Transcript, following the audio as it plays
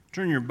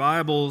Turn your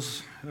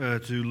Bibles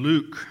to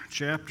Luke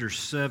chapter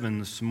 7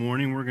 this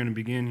morning. We're going to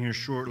begin here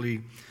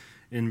shortly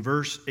in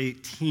verse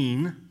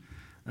 18.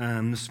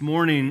 This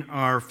morning,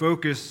 our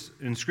focus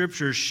in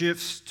Scripture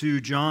shifts to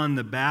John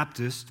the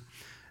Baptist,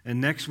 and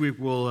next week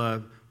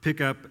we'll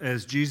pick up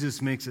as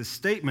Jesus makes a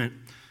statement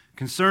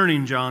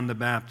concerning John the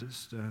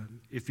Baptist.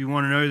 If you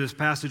want to know, this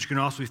passage can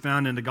also be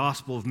found in the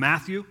Gospel of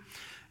Matthew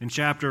in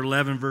chapter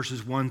 11,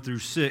 verses 1 through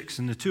 6.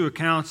 And the two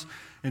accounts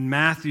in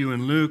Matthew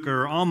and Luke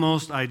are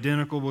almost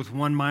identical, with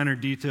one minor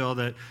detail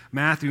that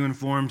Matthew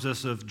informs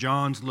us of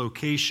John's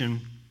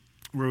location,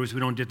 whereas we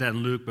don't get that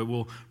in Luke, but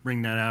we'll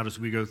bring that out as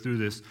we go through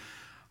this.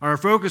 Our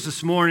focus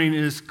this morning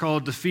is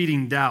called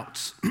Defeating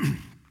Doubts.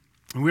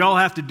 We all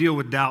have to deal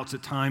with doubts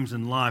at times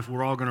in life.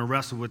 We're all going to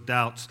wrestle with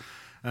doubts.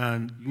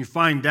 You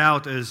find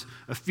doubt as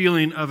a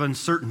feeling of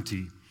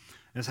uncertainty,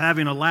 as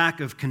having a lack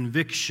of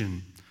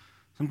conviction.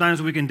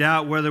 Sometimes we can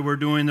doubt whether we're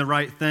doing the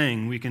right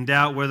thing. We can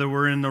doubt whether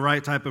we're in the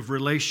right type of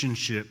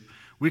relationship.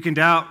 We can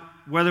doubt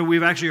whether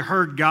we've actually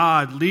heard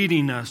God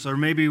leading us, or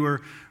maybe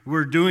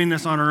we're doing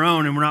this on our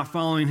own and we're not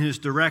following His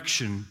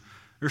direction.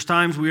 There's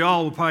times we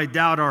all will probably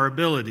doubt our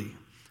ability.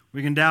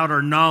 We can doubt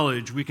our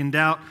knowledge. We can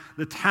doubt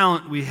the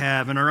talent we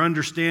have and our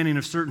understanding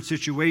of certain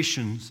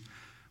situations.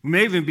 We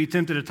may even be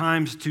tempted at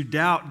times to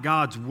doubt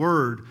God's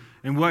Word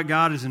and what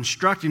God is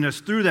instructing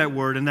us through that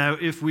Word, and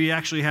that if we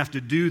actually have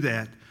to do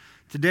that.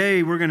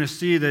 Today, we're going to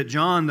see that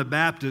John the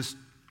Baptist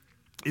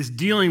is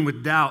dealing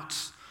with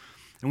doubts,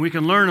 and we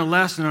can learn a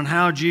lesson on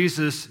how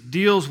Jesus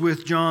deals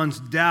with John's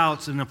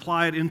doubts and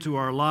apply it into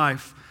our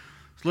life.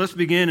 So let's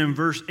begin in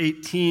verse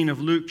 18 of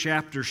Luke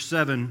chapter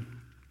 7,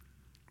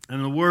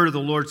 and the word of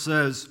the Lord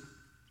says,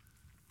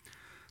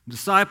 "The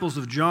disciples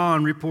of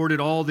John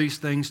reported all these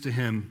things to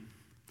him,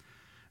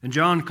 and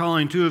John,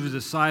 calling two of his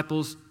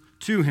disciples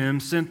to him,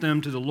 sent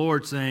them to the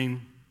Lord,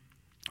 saying,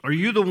 'Are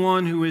you the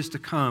one who is to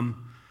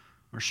come,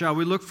 or shall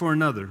we look for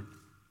another?'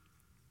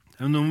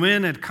 And when the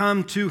men had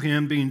come to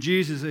him, being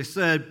Jesus, they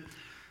said,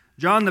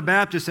 'John the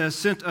Baptist has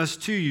sent us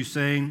to you,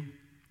 saying,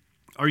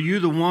 Are you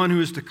the one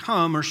who is to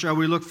come, or shall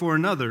we look for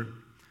another?'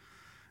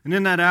 And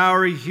in that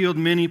hour he healed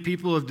many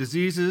people of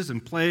diseases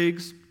and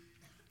plagues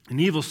and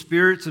evil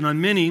spirits, and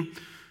on many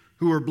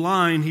who were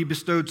blind he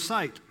bestowed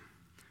sight."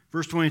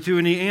 Verse 22,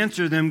 "And he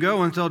answered them,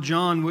 'Go and tell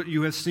John what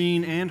you have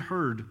seen and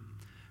heard.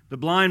 The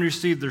blind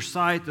receive their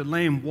sight, the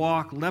lame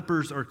walk,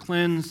 lepers are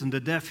cleansed, and the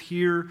deaf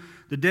hear.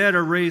 The dead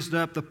are raised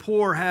up, the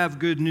poor have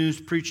good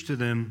news preached to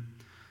them.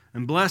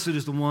 And blessed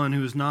is the one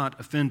who is not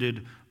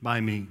offended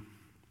by me.'"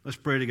 Let's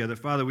pray together.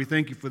 Father, we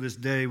thank you for this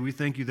day. We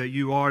thank you that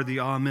you are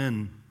the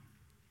Amen.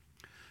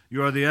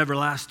 You are the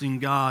everlasting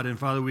God. And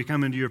Father, we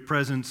come into your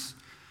presence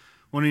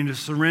wanting to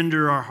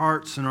surrender our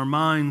hearts and our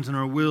minds and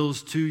our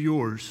wills to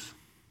yours.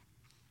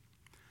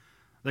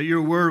 That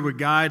your word would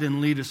guide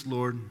and lead us,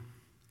 Lord.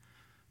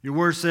 Your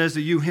word says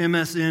that you hem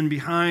us in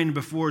behind and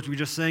before, as we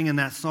just sang in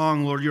that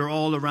song, Lord. You're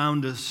all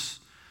around us.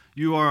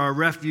 You are our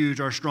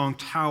refuge, our strong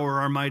tower,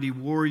 our mighty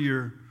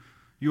warrior.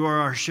 You are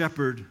our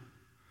shepherd.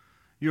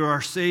 You are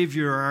our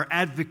Savior, our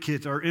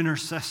advocate, our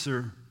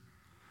intercessor.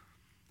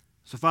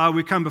 So, Father,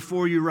 we come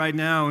before you right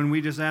now, and we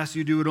just ask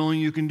you to do what only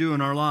you can do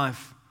in our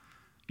life.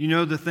 You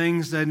know the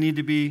things that need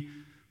to be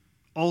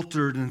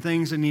altered and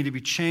things that need to be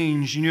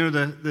changed. You know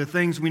the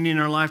things we need in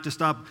our life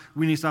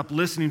we need to stop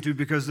listening to,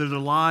 because they're the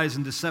lies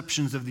and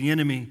deceptions of the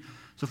enemy.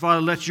 So,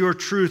 Father, let your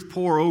truth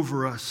pour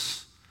over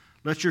us.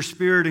 Let your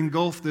Spirit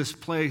engulf this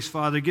place,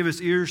 Father. Give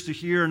us ears to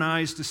hear and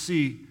eyes to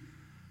see,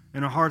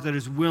 and a heart that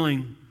is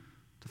willing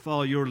to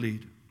follow your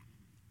lead.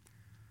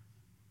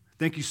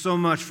 Thank you so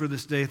much for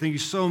this day. Thank you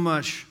so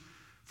much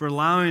for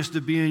allowing us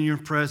to be in your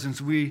presence.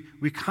 We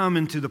come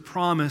into the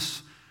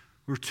promise,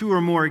 where two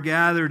or more are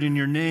gathered in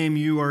your name,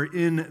 you are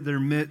in their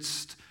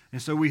midst.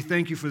 And so we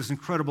thank you for this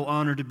incredible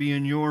honor to be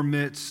in your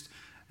midst.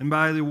 And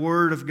by the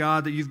word of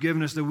God that you've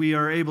given us, that we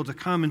are able to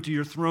come into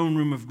your throne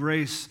room of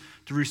grace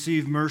to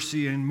receive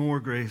mercy and more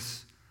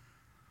grace.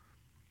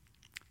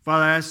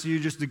 Father, I ask you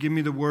just to give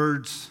me the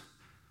words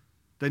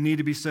that need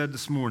to be said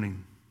this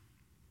morning.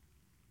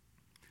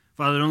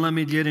 Father, don't let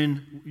me get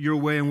in your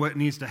way and what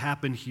needs to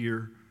happen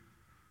here.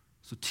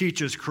 So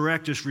teach us,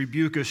 correct us,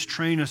 rebuke us,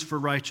 train us for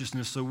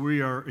righteousness, so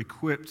we are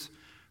equipped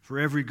for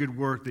every good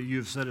work that you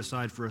have set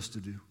aside for us to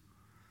do.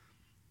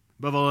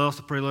 Above all else,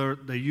 I pray,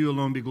 Lord, that you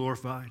alone be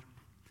glorified.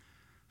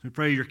 We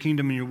pray your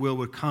kingdom and your will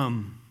would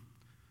come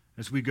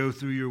as we go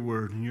through your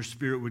word, and your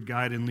Spirit would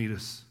guide and lead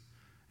us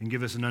and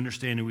give us an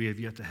understanding we have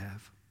yet to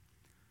have.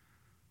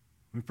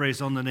 We pray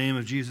this in the name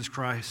of Jesus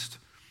Christ.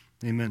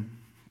 Amen.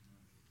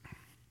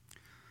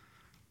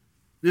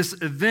 This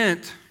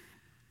event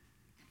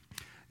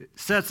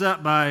sets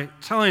up by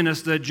telling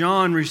us that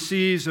John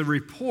receives a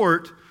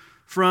report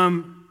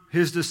from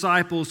his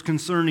disciples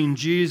concerning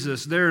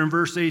Jesus. There in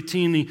verse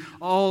 18,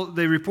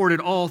 they reported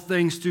all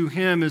things to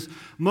him is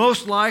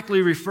most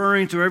likely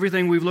referring to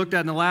everything we've looked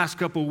at in the last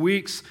couple of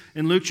weeks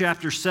in Luke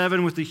chapter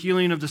 7 with the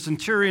healing of the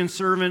centurion's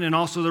servant and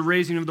also the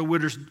raising of the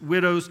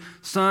widow's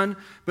son.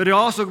 But it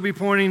also could be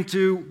pointing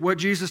to what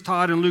Jesus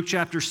taught in Luke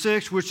chapter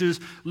 6, which is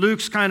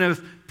Luke's kind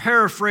of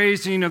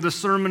paraphrasing of the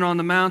Sermon on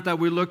the Mount that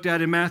we looked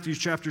at in Matthew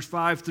chapters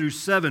 5 through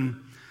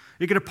 7.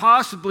 It could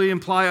possibly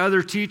imply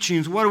other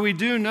teachings. What we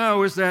do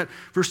know is that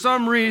for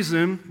some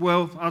reason,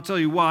 well, I'll tell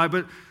you why,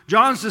 but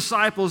John's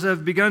disciples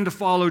have begun to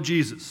follow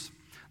Jesus.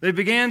 They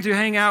began to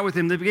hang out with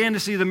him. They began to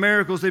see the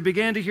miracles. They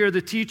began to hear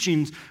the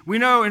teachings. We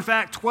know, in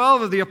fact,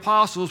 12 of the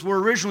apostles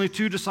were originally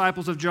 2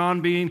 disciples of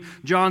John, being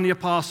John the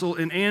apostle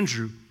and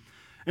Andrew.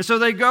 And so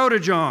they go to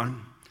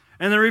John.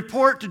 And they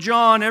report to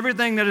John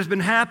everything that has been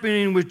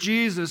happening with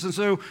Jesus. And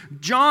so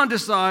John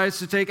decides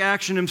to take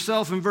action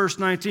himself in verse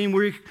 19,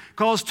 where he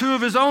calls 2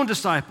 of his own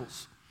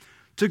disciples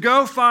to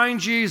go find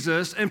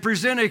Jesus and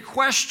present a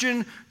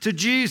question to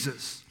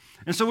Jesus.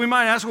 And so we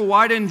might ask, well,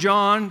 why didn't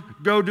John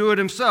go do it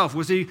himself?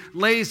 Was he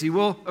lazy?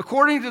 Well,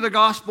 according to the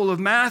Gospel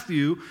of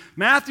Matthew,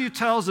 Matthew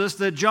tells us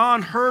that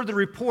John heard the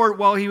report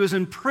while he was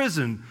in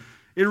prison.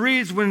 It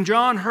reads, when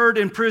John heard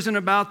in prison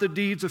about the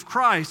deeds of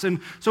Christ. And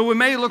so it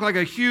may look like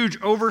a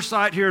huge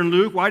oversight here in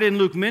Luke. Why didn't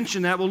Luke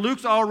mention that? Well,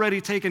 Luke's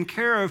already taken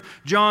care of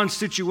John's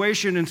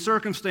situation and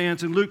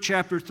circumstance in Luke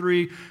chapter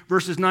 3,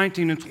 verses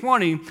 19 and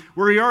 20,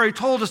 where he already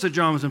told us that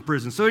John was in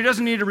prison. So he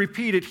doesn't need to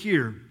repeat it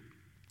here.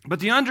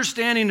 But the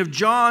understanding of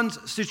John's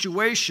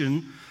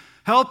situation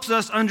helps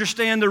us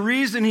understand the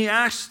reason he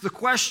asks the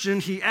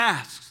question he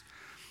asks.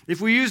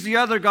 If we use the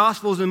other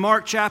Gospels in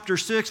Mark chapter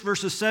 6,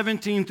 verses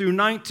 17 through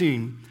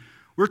 19,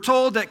 we're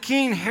told that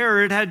King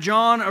Herod had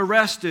John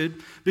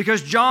arrested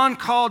because John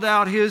called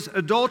out his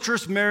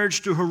adulterous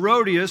marriage to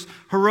Herodias.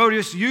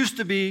 Herodias used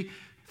to be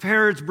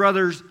Herod's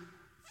brother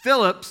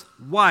Philip's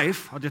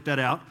wife. I'll get that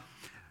out.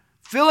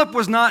 Philip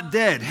was not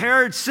dead.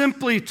 Herod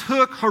simply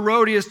took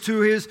Herodias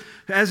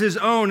as his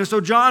own. And so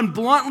John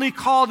bluntly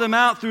called him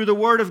out through the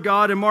word of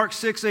God in Mark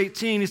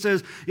 6:18. He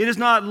says, "It is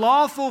not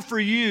lawful for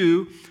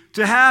you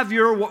to have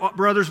your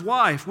brother's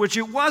wife," which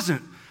it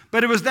wasn't.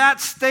 But it was that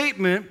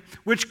statement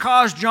which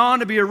caused John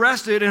to be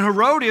arrested. And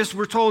Herodias,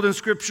 we're told in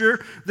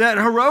Scripture, that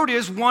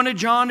Herodias wanted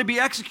John to be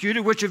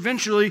executed, which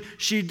eventually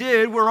she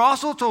did. We're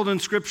also told in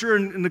Scripture,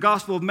 in the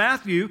Gospel of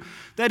Matthew,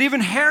 that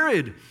even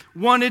Herod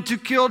wanted to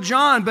kill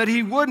John, but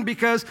he wouldn't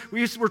because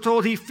we were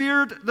told he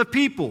feared the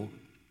people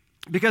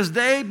because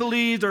they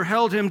believed or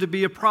held him to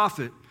be a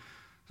prophet.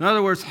 In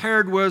other words,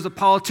 Herod was a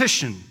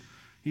politician.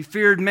 He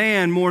feared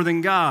man more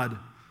than God.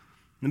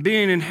 And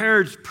being in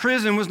Herod's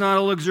prison was not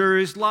a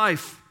luxurious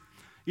life.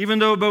 Even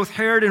though both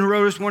Herod and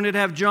Herodias wanted to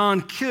have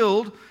John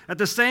killed, at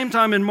the same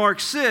time in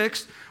Mark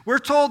 6, we're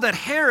told that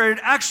Herod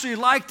actually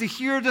liked to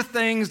hear the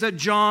things that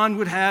John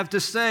would have to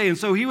say. And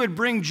so he would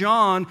bring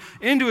John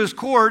into his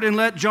court and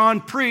let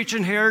John preach,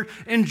 and Herod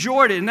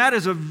enjoyed it. And that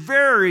is a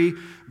very,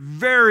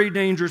 very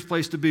dangerous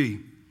place to be,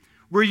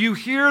 where you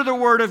hear the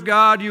word of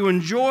God, you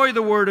enjoy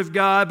the word of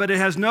God, but it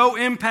has no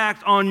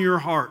impact on your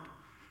heart.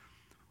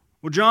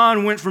 Well,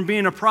 John went from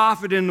being a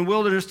prophet in the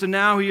wilderness to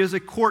now he is a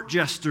court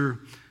jester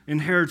in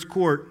Herod's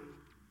court.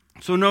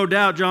 So no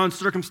doubt John's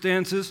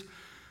circumstances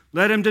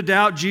led him to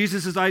doubt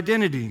Jesus'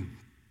 identity.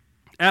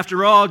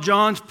 After all,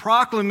 John's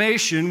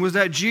proclamation was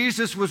that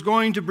Jesus was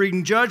going to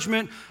bring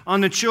judgment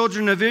on the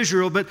children of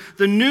Israel, but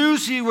the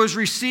news he was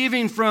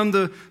receiving from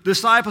the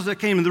disciples that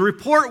came in, the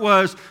report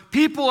was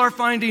people are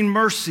finding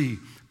mercy,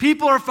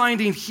 people are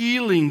finding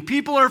healing,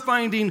 people are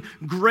finding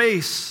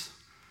grace.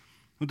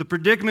 With the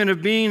predicament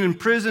of being in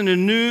prison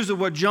and news of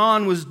what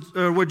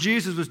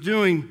Jesus was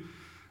doing,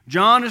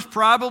 John is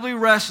probably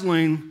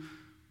wrestling,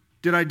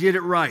 did I get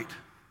it right?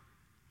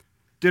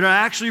 Did I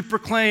actually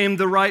proclaim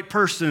the right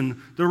person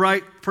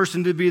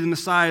to be the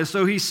Messiah?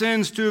 So he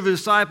sends 2 of his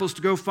disciples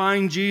to go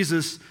find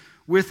Jesus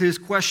with his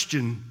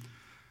question.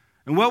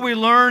 And what we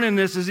learn in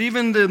this is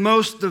even the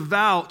most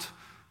devout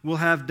will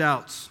have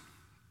doubts.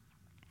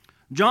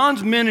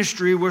 John's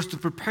ministry was to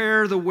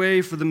prepare the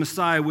way for the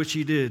Messiah, which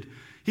he did.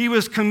 He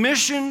was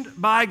commissioned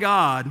by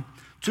God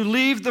to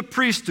leave the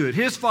priesthood.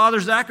 His father,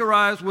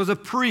 Zacharias, was a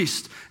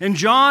priest, and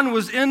John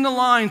was in the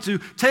line to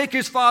take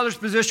his father's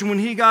position when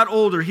he got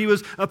older. He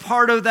was a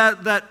part of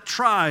that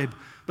tribe.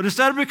 But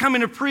instead of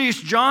becoming a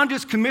priest, John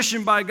is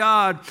commissioned by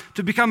God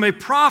to become a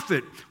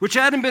prophet, which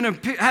hadn't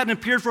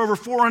appeared for over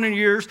 400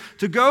 years,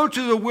 to go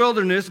to the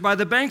wilderness by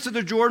the banks of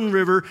the Jordan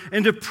River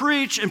and to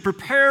preach and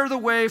prepare the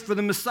way for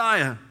the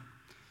Messiah.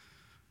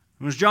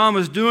 And as John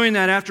was doing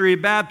that after he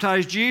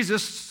baptized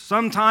Jesus,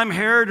 sometime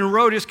Herod and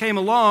Herodias came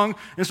along,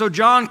 and so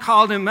John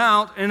called him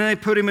out, and they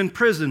put him in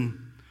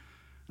prison.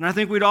 And I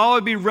think we'd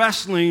all be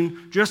wrestling,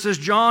 just as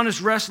John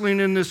is wrestling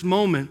in this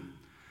moment.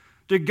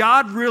 Did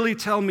God really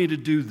tell me to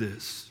do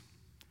this?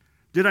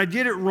 Did I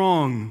get it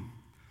wrong?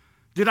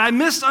 Did I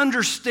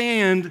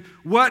misunderstand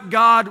what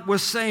God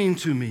was saying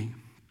to me?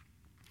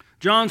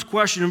 John's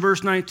question in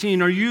verse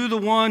 19, are you the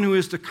one who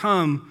is to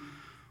come,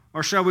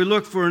 or shall we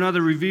look for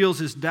another, reveals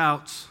his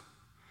doubts.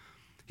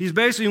 He's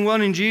basically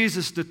wanting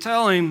Jesus to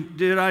tell him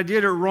that I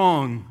did it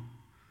wrong.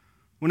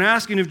 When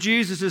asking if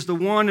Jesus is the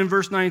one in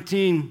verse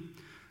 19,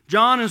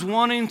 John is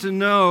wanting to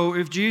know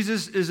if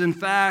Jesus is in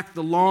fact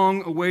the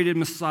long-awaited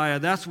Messiah.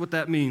 That's what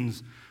that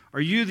means. Are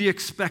you the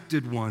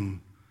expected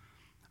one?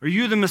 Are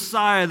you the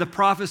Messiah the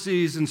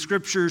prophecies and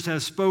scriptures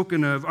have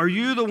spoken of? Are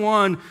you the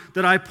one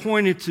that I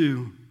pointed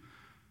to?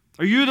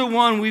 Are you the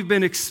one we've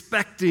been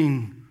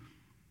expecting?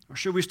 Or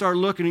should we start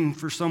looking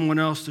for someone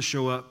else to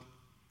show up?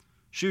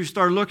 Should we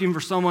start looking for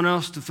someone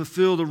else to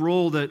fulfill the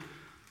role that,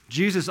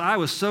 Jesus, I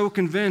was so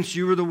convinced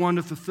you were the one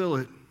to fulfill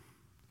it?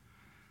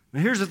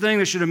 Now, here's the thing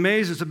that should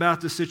amaze us about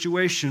this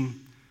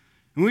situation.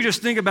 And we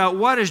just think about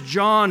what has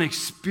John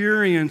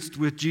experienced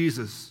with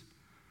Jesus.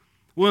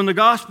 Well, in the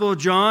Gospel of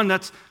John,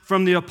 that's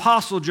from the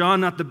Apostle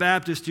John, not the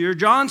Baptist here,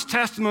 John's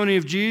testimony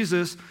of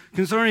Jesus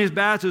concerning his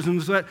baptism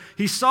was that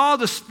he saw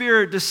the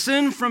Spirit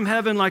descend from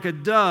heaven like a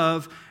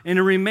dove, and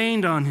it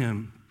remained on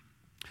him.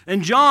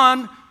 And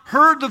John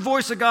heard the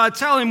voice of God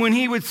tell him when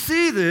he would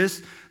see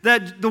this,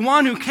 that the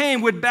one who came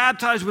would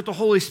baptize with the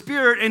Holy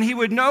Spirit, and he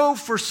would know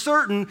for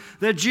certain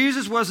that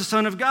Jesus was the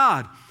Son of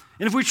God.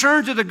 And if we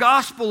turn to the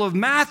Gospel of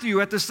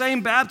Matthew, at the same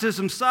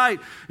baptism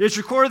site, it's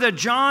recorded that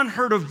John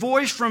heard a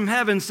voice from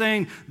heaven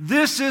saying,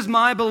 "This is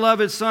my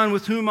beloved Son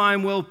with whom I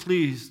am well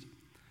pleased."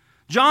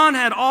 John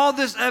had all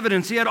this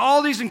evidence. He had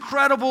all these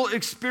incredible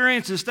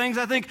experiences, things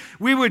I think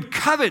we would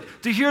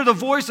covet, to hear the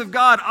voice of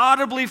God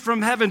audibly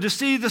from heaven, to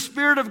see the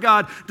Spirit of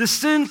God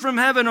descend from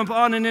heaven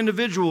upon an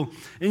individual.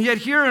 And yet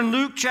here in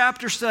Luke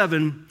chapter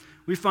 7,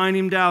 we find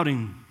him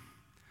doubting.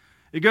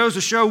 It goes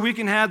to show we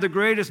can have the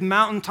greatest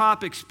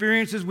mountaintop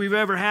experiences we've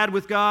ever had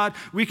with God.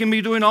 We can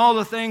be doing all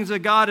the things that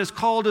God has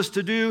called us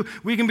to do.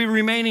 We can be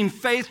remaining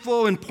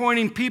faithful and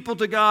pointing people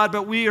to God,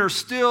 but we are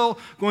still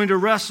going to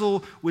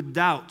wrestle with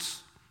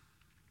doubts.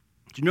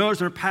 Do you notice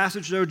in our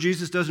passage, though,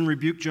 Jesus doesn't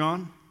rebuke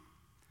John?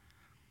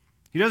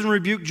 He doesn't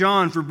rebuke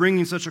John for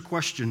bringing such a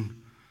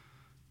question.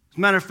 As a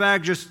matter of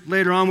fact, just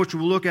later on, which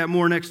we'll look at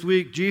more next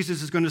week,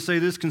 Jesus is going to say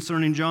this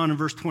concerning John in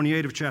verse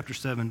 28 of chapter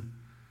 7.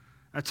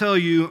 I tell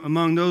you,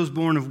 among those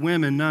born of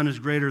women, none is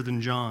greater than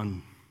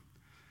John.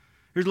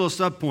 Here's a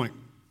little subpoint.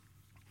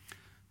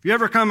 If you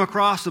ever come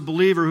across a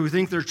believer who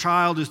thinks their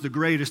child is the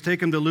greatest,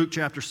 take them to Luke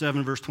chapter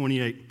 7, verse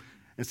 28,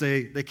 and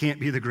say they can't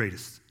be the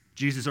greatest.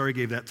 Jesus already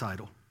gave that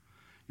title.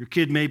 Your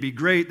kid may be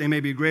great, they may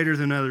be greater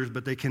than others,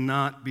 but they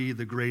cannot be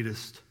the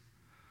greatest.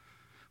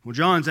 Well,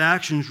 John's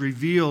actions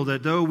reveal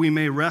that though we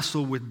may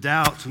wrestle with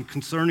doubts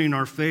concerning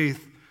our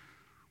faith,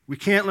 we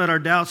can't let our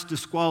doubts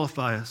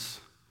disqualify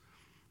us,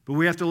 but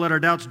we have to let our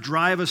doubts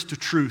drive us to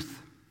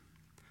truth.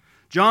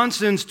 John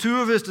sends two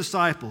of his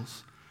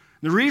disciples.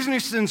 The reason he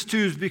sends two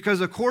is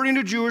because according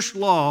to Jewish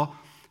law,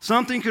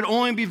 something could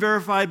only be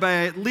verified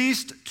by at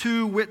least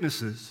two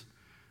witnesses.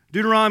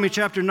 Deuteronomy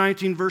chapter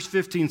 19, verse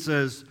 15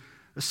 says,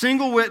 "A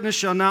single witness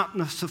shall not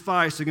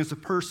suffice against a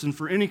person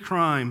for any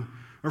crime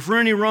or for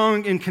any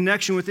wrong in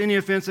connection with any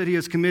offense that he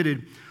has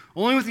committed.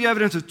 Only with the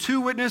evidence of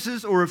two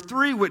witnesses or of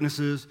three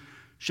witnesses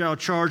shall a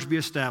charge be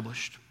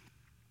established."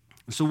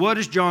 And so what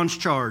is John's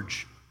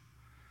charge?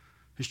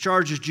 His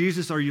charge is,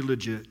 Jesus, are you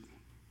legit?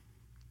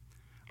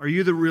 Are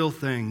you the real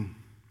thing?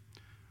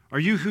 Are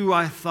you who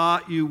I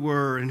thought you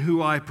were and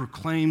who I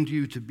proclaimed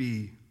you to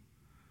be?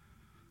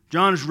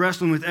 John is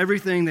wrestling with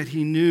everything that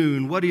he knew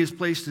and what he has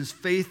placed his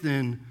faith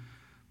in.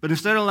 But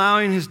instead of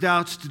allowing his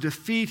doubts to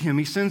defeat him,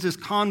 he sends his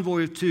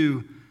convoy of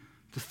two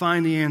to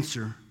find the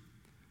answer,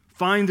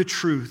 find the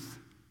truth.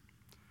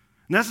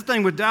 And that's the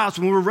thing with doubts.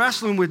 When we're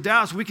wrestling with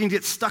doubts, we can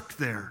get stuck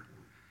there.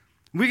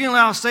 We can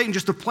allow Satan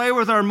just to play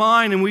with our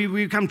mind, and we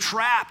become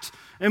trapped,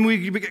 and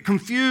we get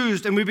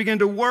confused, and we begin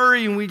to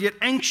worry, and we get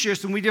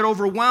anxious, and we get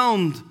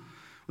overwhelmed.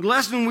 The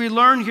lesson we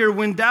learn here,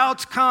 when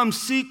doubts come,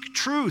 seek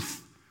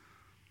truth.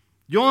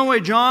 The only way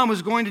John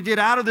was going to get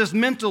out of this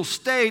mental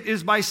state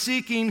is by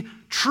seeking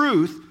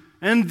truth,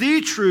 and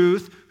the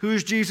truth, who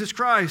is Jesus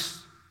Christ.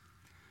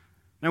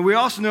 Now, we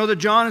also know that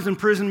John is in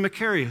prison in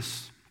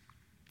Macarius.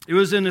 It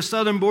was in the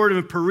southern border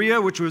of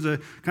Perea, which was a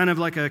kind of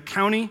like a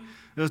county.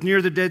 It was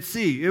near the Dead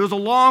Sea. It was a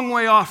long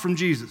way off from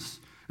Jesus.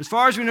 As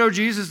far as we know,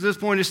 Jesus at this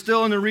point is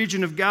still in the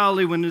region of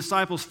Galilee when the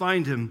disciples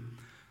find him.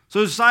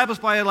 So the disciples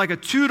probably had like a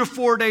 2 to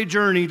 4 day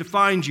journey to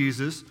find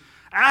Jesus,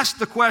 ask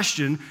the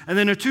question, and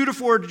then a 2 to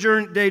 4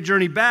 day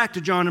journey back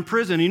to John in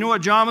prison. You know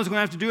what John was going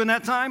to have to do in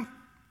that time?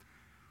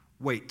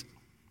 Wait.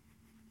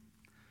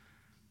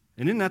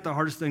 And isn't that the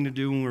hardest thing to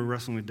do when we're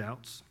wrestling with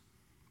doubts?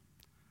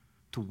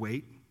 To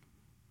wait.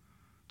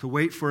 To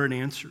wait for an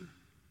answer.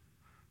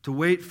 To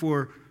wait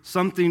for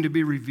something to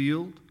be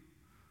revealed.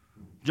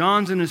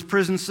 John's in his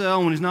prison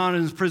cell. When he's not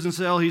in his prison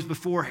cell, he's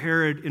before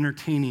Herod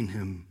entertaining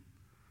him.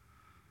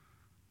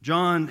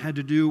 John had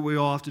to do what we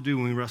all have to do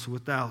when we wrestle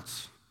with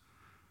doubts.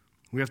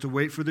 We have to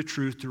wait for the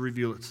truth to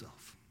reveal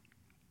itself.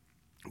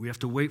 We have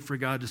to wait for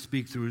God to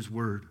speak through his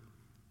word.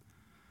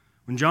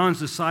 When John's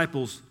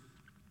disciples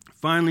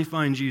finally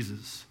find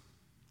Jesus,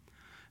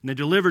 and they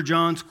deliver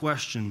John's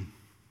question,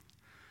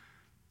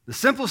 The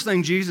simplest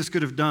thing Jesus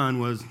could have done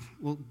was,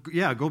 well,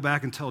 yeah, go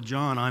back and tell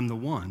John I'm the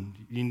one.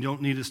 You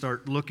don't need to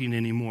start looking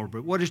anymore.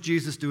 But what does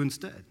Jesus do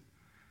instead?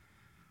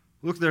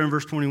 Look there in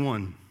verse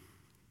 21.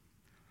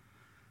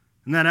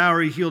 In that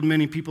hour he healed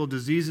many people of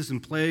diseases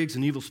and plagues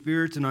and evil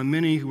spirits, and on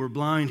many who were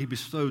blind he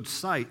bestowed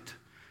sight.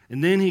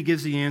 And then he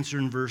gives the answer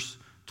in verse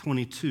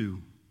 22.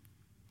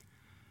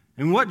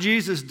 And what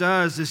Jesus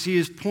does is he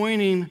is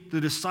pointing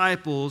the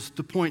disciples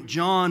to point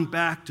John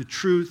back to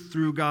truth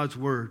through God's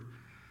word.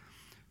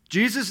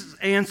 Jesus'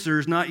 answer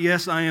is not,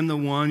 yes, I am the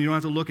one, you don't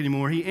have to look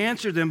anymore. He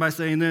answered them by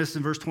saying this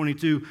in verse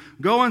 22,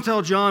 go and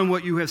tell John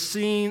what you have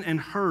seen and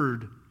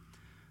heard.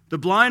 The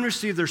blind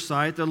receive their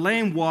sight, the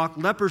lame walk,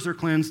 lepers are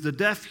cleansed, the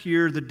deaf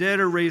hear, the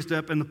dead are raised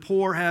up, and the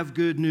poor have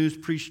good news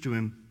preached to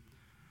him.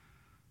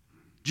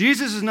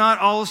 Jesus is not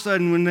all of a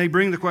sudden, when they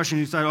bring the question,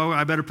 he said, oh,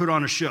 I better put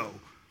on a show.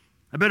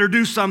 I better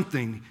do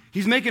something.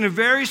 He's making a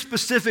very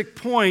specific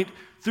point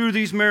through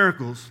these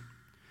miracles.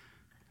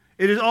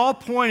 It is all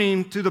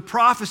pointing to the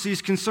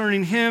prophecies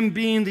concerning him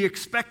being the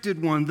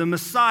expected one, the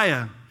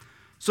Messiah.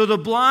 So the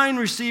blind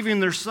receiving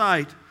their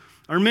sight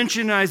are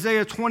mentioned in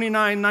Isaiah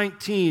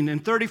 29:19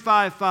 and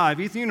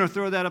 35:5. Ethan, you know,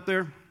 throw that up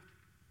there.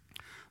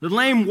 The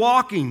lame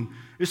walking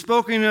is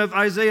spoken of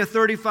Isaiah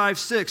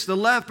 35:6. The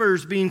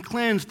lepers being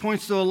cleansed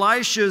points to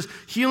Elisha's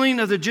healing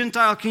of the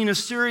Gentile king of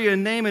Syria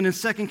and Naaman in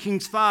 2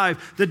 Kings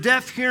 5. The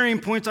deaf hearing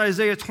points to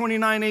Isaiah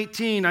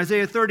 29:18,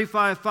 Isaiah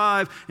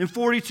 35:5, and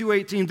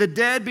 42:18. The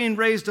dead being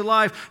raised to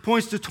life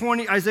points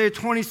to Isaiah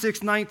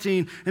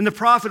 26:19, and the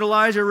prophet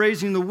Elijah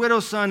raising the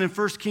widow's son in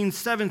 1 Kings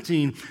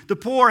 17. The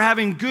poor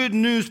having good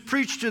news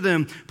preached to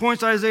them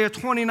points to Isaiah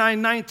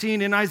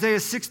 29:19 and Isaiah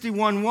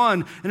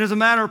 61:1. And as a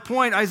matter of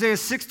point, Isaiah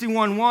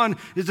 61:1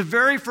 is the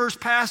very first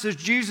passage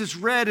Jesus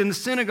read in the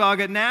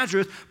synagogue at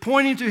Nazareth,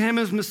 pointing to him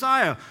as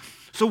Messiah.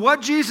 So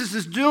what Jesus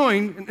is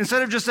doing,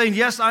 instead of just saying,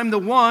 yes, I'm the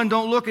one,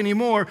 don't look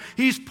anymore,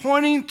 he's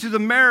pointing to the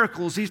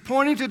miracles, he's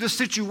pointing to the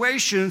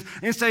situations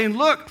and saying,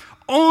 look,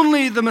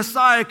 only the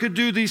Messiah could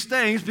do these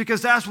things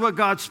because that's what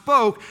God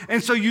spoke.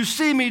 And so you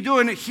see me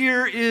doing it.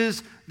 Here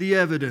is the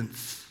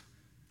evidence.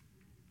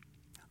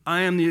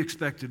 I am the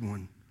expected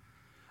one.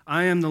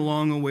 I am the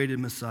long-awaited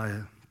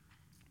Messiah.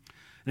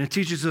 And it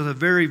teaches us a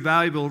very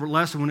valuable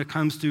lesson when it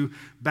comes to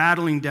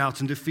battling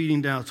doubts and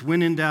defeating doubts.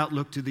 When in doubt,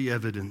 look to the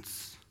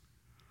evidence.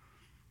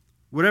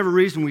 Whatever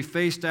reason we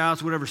face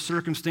doubts, whatever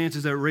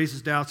circumstances that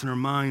raises doubts in our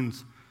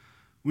minds,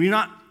 we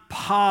not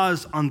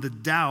pause on the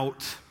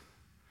doubt.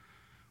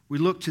 We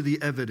look to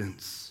the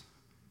evidence.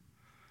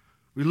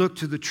 We look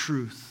to the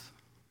truth.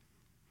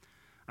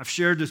 I've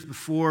shared this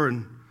before,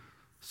 and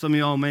some of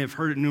y'all may have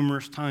heard it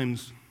numerous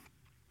times.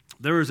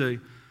 There was a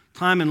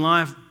time in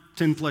life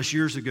 10 plus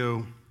years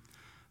ago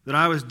that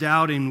I was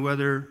doubting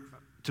whether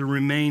to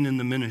remain in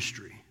the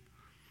ministry.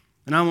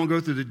 And I won't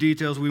go through the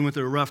details. We went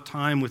through a rough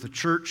time with the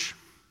church.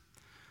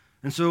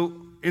 And so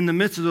in the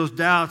midst of those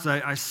doubts,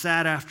 I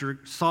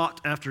sought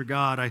after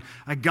God.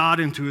 I got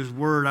into his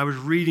word. I was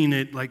reading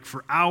it like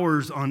for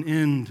hours on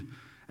end.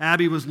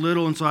 Abby was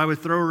little, and so I would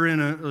throw her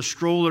in a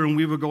stroller, and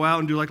we would go out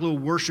and do like little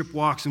worship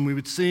walks, and we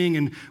would sing,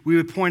 and we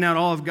would point out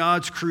all of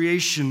God's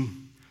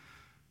creation.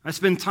 I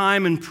spent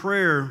time in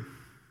prayer.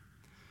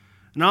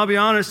 And I'll be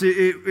honest,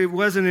 it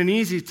wasn't an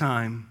easy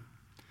time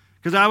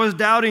because I was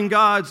doubting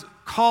God's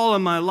call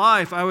in my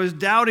life. I was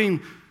doubting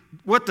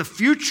what the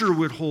future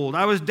would hold.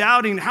 I was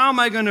doubting, how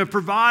am I going to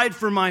provide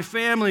for my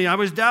family? I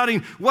was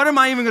doubting, what am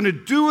I even going to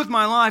do with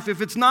my life?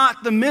 If it's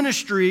not the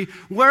ministry,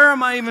 where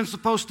am I even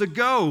supposed to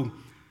go?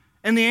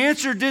 And the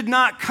answer did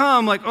not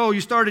come like, oh,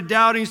 you started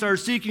doubting, you started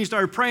seeking, you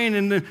started praying,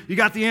 and then you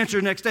got the answer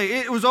the next day.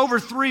 It was over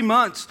 3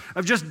 months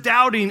of just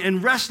doubting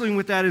and wrestling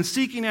with that and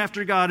seeking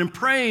after God and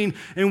praying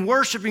and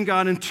worshiping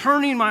God and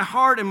turning my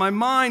heart and my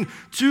mind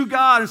to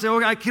God and saying,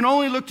 okay, I can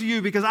only look to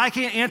you because I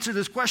can't answer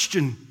this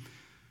question.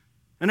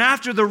 And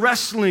after the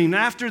wrestling,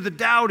 after the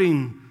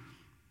doubting,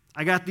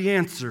 I got the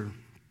answer.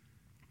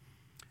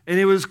 And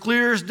it was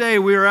clear as day.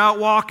 We were out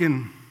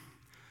walking.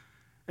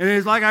 And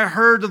it's like I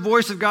heard the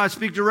voice of God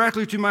speak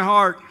directly to my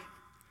heart.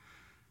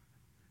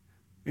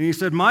 And he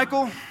said,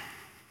 Michael,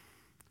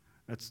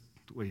 that's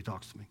the way he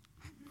talks to me.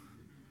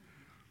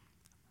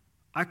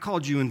 I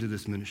called you into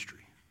this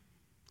ministry.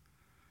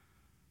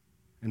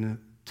 And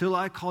until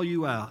I call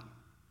you out,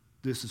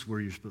 this is where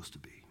you're supposed to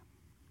be.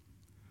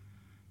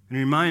 And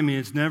he reminded me, I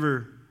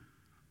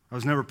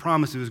was never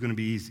promised it was going to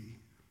be easy.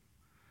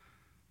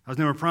 I was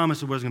never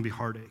promised it wasn't going to be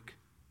heartache.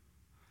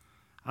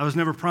 I was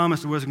never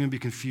promised there wasn't going to be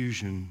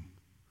confusion.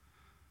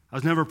 I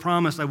was never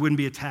promised I wouldn't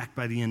be attacked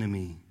by the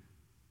enemy.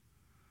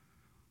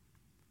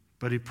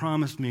 But he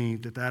promised me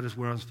that that is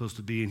where I'm supposed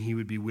to be and he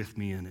would be with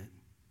me in it.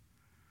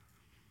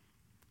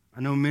 I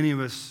know many of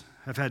us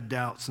have had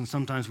doubts, and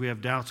sometimes we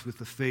have doubts with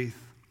the faith.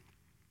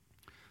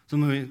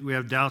 Sometimes we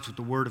have doubts with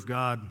the Word of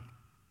God.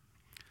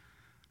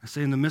 I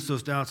say in the midst of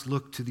those doubts,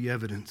 look to the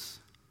evidence.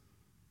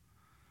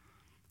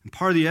 And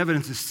part of the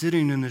evidence is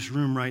sitting in this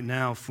room right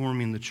now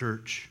forming the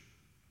church.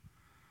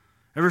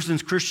 Ever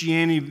since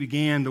Christianity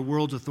began, the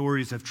world's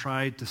authorities have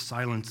tried to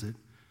silence it,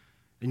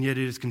 and yet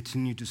it has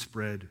continued to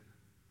spread.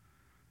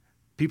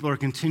 people are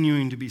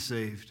continuing to be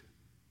saved.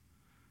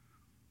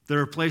 There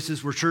are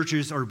places where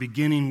churches are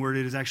beginning where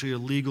it is actually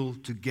illegal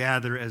to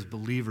gather as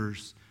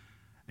believers,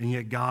 and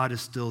yet God is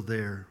still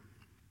there.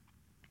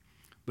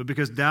 But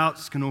because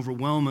doubts can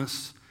overwhelm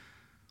us,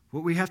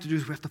 what we have to do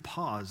is we have to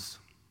pause.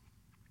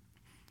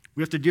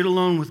 We have to get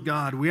alone with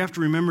God. We have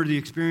to remember the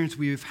experience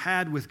we have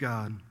had with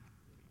God.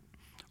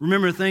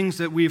 Remember things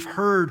that we've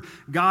heard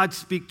God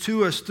speak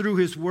to us through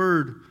His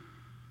Word.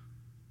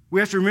 We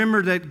have to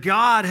remember that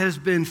God has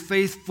been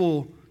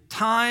faithful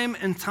time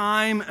and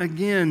time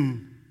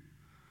again.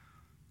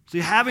 See,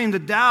 having the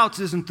doubts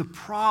isn't the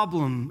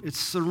problem. It's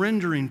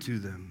surrendering to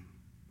them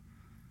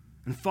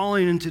and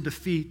falling into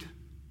defeat.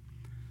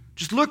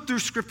 Just look through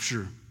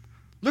Scripture.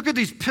 Look at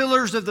these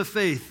pillars of the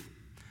faith.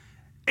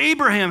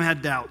 Abraham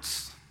had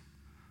doubts.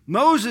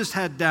 Moses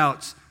had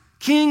doubts.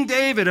 King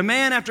David, a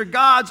man after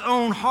God's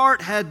own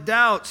heart, had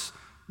doubts.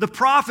 The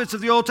prophets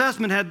of the Old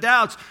Testament had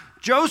doubts.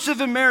 Joseph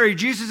and Mary,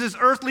 Jesus'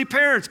 earthly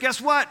parents, guess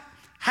what?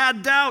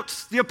 Had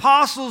doubts. The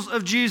apostles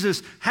of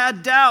Jesus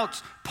had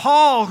doubts.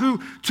 Paul,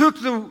 who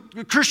took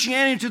the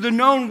Christianity to the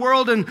known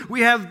world, and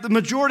we have the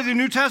majority of the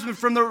New Testament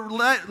from the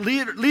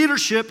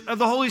leadership of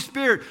the Holy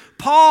Spirit.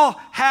 Paul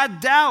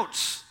had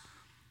doubts.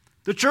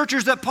 The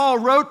churches that Paul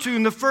wrote to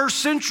in the first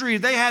century,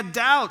 they had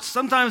doubts.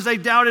 Sometimes they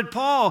doubted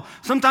Paul.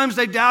 Sometimes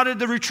they doubted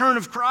the return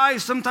of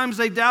Christ. Sometimes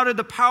they doubted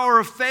the power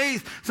of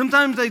faith.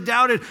 Sometimes they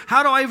doubted,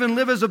 how do I even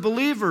live as a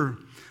believer?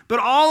 But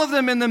all of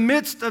them, in the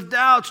midst of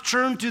doubts,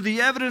 turned to the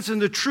evidence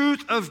and the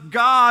truth of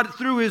God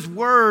through His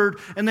Word,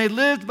 and they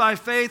lived by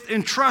faith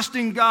in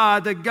trusting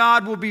God that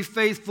God will be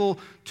faithful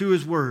to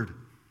His Word.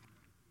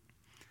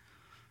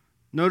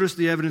 Notice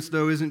the evidence,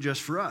 though, isn't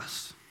just for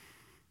us.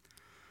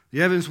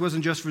 The evidence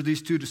wasn't just for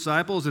these two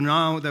disciples, and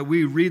now that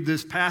we read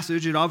this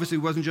passage, it obviously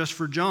wasn't just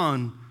for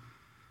John.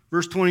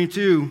 Verse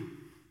 22,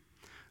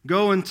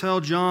 go and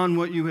tell John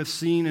what you have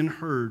seen and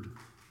heard.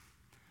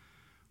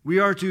 We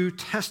are to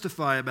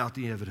testify about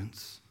the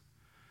evidence.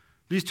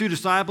 These two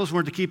disciples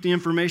weren't to keep the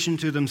information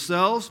to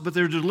themselves, but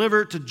they're to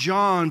deliver it to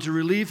John to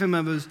relieve him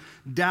of his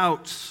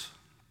doubts.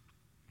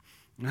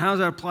 And how does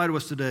that apply to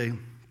us today?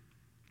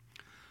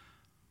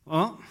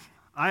 Well,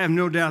 I have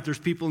no doubt there's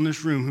people in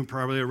this room who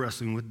probably are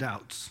wrestling with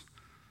doubts,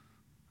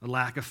 a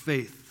lack of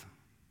faith,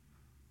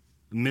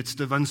 the midst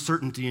of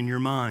uncertainty in your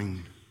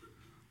mind.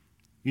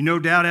 You no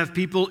doubt have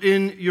people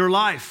in your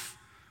life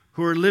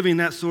who are living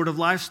that sort of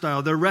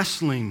lifestyle. They're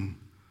wrestling.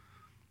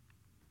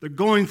 They're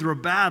going through a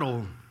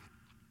battle.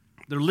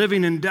 They're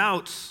living in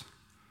doubts.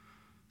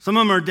 Some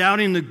of them are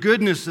doubting the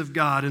goodness of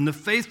God and the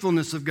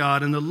faithfulness of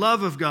God and the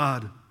love of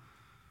God.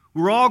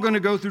 We're all going to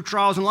go through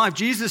trials in life.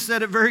 Jesus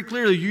said it very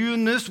clearly. You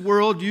in this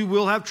world, you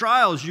will have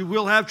trials. You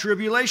will have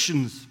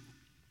tribulations.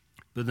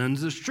 But then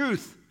there's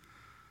truth.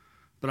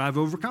 But I've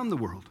overcome the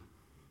world.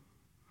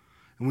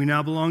 And we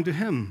now belong to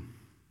Him.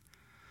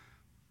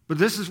 But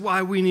this is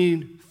why we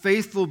need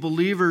faithful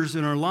believers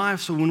in our life,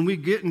 so when we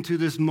get into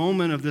this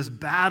moment of this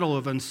battle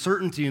of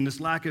uncertainty and this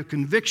lack of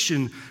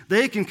conviction,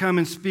 they can come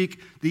and speak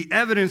the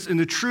evidence and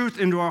the truth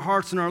into our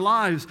hearts and our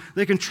lives.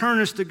 They can turn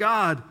us to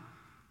God.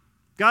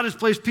 God has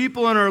placed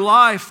people in our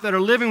life that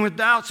are living with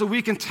doubt so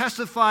we can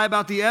testify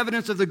about the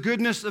evidence of the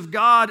goodness of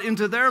God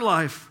into their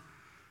life.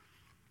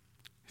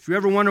 If you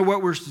ever wonder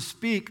what we're to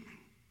speak,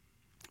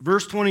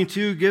 verse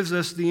 22 gives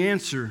us the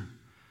answer.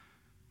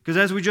 Because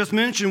as we just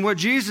mentioned, what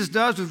Jesus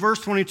does with verse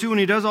 22 when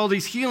He does all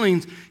these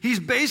healings, He's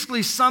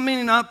basically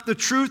summing up the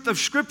truth of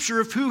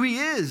Scripture of who He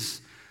is.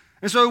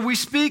 And so we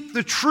speak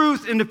the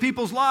truth into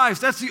people's lives.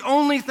 That's the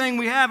only thing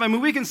we have. I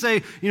mean, we can say,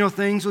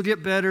 things will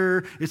get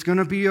better. It's going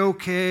to be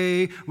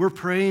okay. We're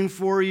praying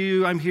for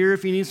you. I'm here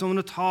if you need someone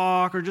to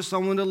talk or just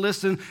someone to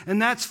listen.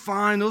 And that's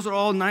fine. Those are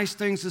all nice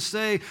things to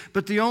say.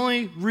 But the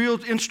only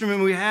real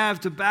instrument we have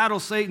to battle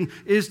Satan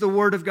is the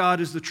Word of God,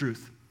 is the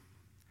truth.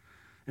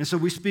 And so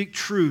we speak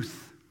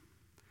truth.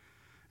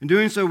 In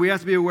doing so, we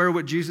have to be aware of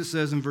what Jesus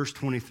says in verse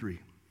 23.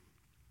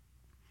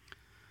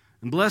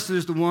 And blessed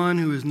is the one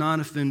who is not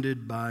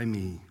offended by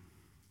me.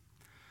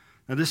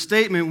 Now, this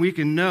statement we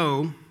can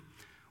know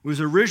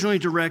was originally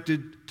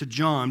directed to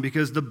John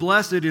because the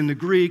blessed in the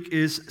Greek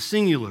is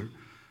singular.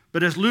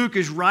 But as Luke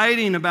is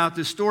writing about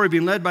this story,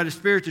 being led by the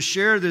Spirit to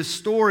share this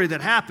story that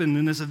happened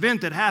and this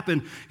event that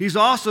happened, he's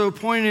also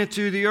pointing it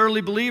to the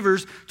early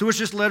believers to which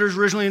this letter is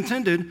originally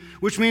intended,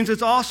 which means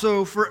it's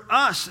also for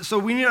us. So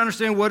we need to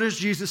understand, what is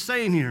Jesus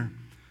saying here?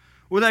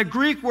 Well, that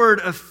Greek word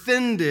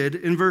offended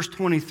in verse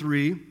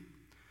 23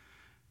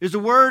 is the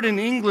word in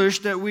English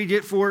that we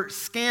get for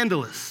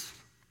scandalous.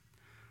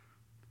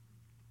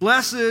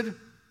 Blessed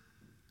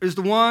is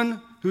the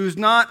one who's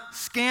not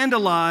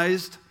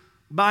scandalized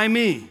by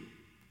me.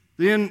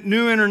 The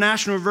New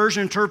International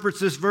Version interprets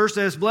this verse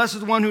as, blessed is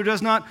the one who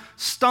does not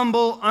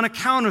stumble on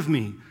account of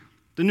me.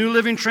 The New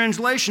Living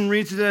Translation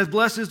reads it as,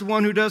 blessed is the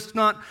one who does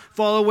not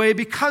fall away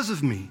because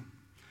of me.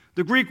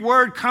 The Greek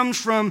word comes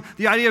from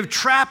the idea of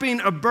trapping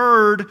a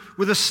bird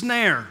with a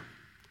snare.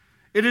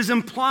 It is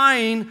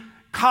implying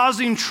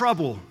causing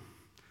trouble.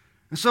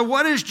 And so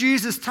what is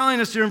Jesus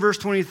telling us here in verse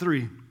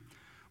 23?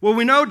 Well,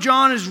 we know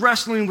John is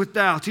wrestling with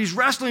doubts. He's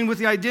wrestling with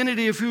the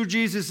identity of who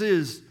Jesus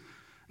is.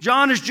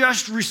 John has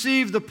just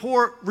received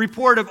the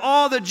report of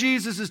all that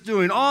Jesus is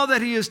doing, all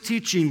that he is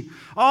teaching,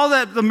 all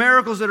that the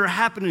miracles that are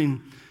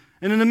happening.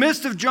 And in the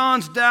midst of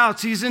John's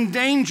doubts, he's in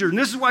danger. And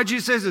this is why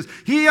Jesus says this.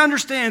 He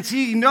understands,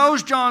 he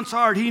knows John's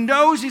heart. He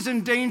knows he's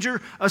in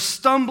danger of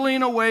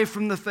stumbling away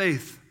from the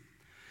faith.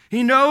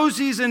 He knows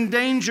he's in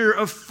danger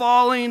of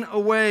falling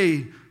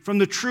away from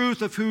the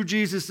truth of who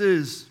Jesus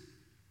is.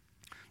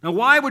 Now,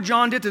 why would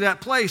John get to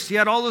that place? He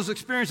had all those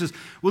experiences.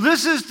 Well,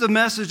 this is the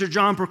message that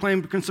John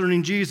proclaimed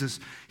concerning Jesus.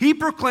 He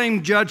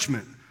proclaimed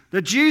judgment,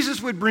 that Jesus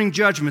would bring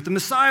judgment. The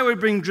Messiah would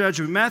bring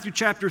judgment. Matthew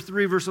chapter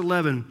 3, verse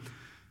 11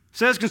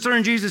 says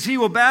concerning Jesus, he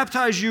will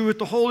baptize you with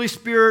the Holy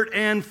Spirit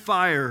and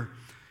fire.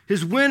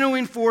 His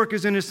winnowing fork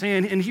is in his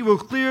hand, and he will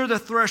clear the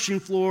threshing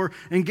floor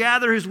and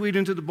gather his wheat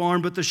into the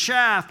barn, but the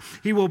chaff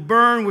he will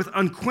burn with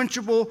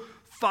unquenchable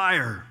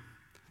fire.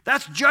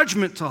 That's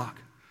judgment talk.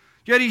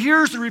 Yet he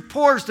hears the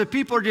reports that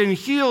people are getting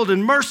healed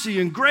in mercy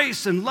and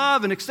grace and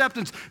love and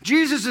acceptance.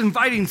 Jesus is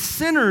inviting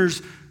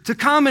sinners to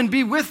come and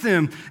be with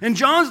him. And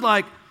John's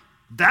like,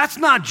 that's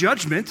not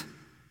judgment.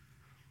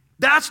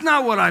 That's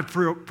not what I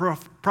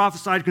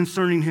prophesied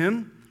concerning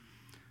him.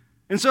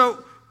 And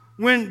so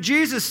when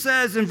Jesus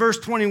says in verse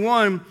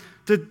 21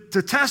 to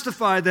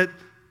testify that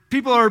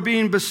people are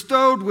being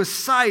bestowed with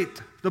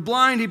sight, the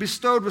blind he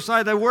bestowed with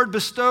sight, that word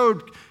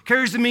bestowed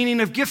carries the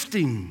meaning of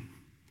gifting.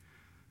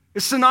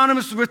 It's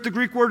synonymous with the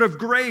Greek word of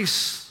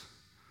grace.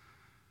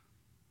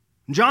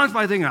 And John's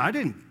probably thinking, I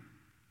didn't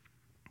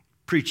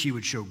preach he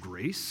would show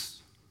grace.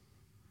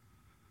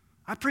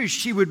 I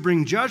preached he would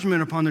bring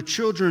judgment upon the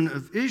children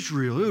of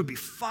Israel. It would be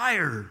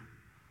fire.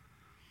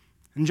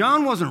 And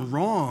John wasn't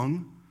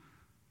wrong,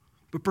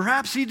 but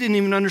perhaps he didn't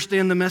even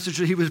understand the message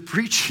that he was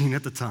preaching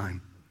at the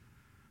time.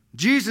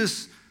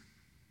 Jesus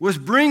was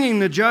bringing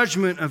the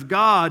judgment of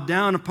God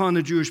down upon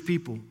the Jewish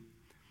people,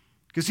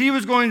 because he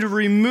was going to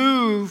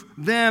remove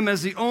them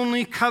as the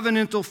only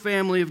covenantal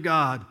family of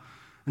God.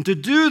 And to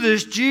do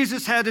this,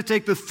 Jesus had to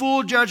take the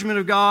full judgment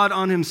of God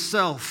on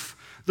himself,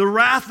 the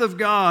wrath of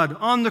God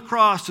on the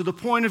cross to the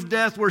point of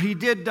death where he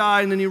did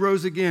die and then he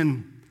rose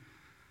again.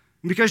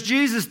 And because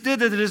Jesus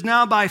did it, it is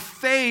now by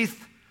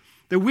faith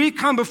that we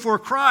come before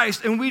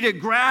Christ and we get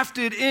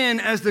grafted in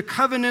as the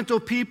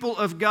covenantal people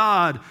of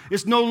God.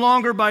 It's no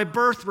longer by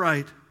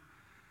birthright.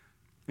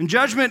 And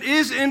judgment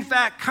is in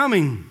fact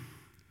coming.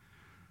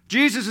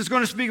 Jesus is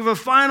going to speak of a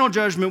final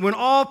judgment when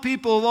all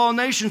people of all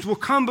nations will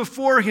come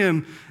before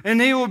him, and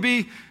they will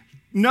be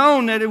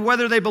known that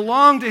whether they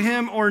belong to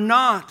him or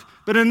not.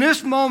 But in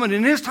this moment,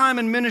 in his time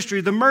in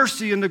ministry, the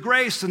mercy and the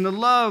grace and the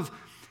love,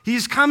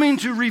 he's coming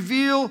to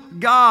reveal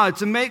God,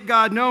 to make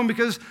God known,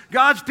 because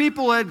God's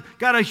people had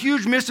got a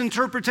huge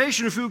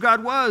misinterpretation of who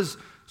God was.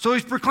 So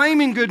he's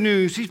proclaiming good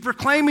news. He's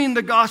proclaiming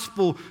the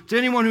gospel to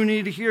anyone who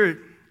needed to hear it.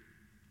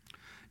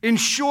 In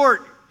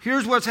short,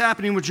 here's what's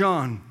happening with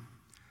John.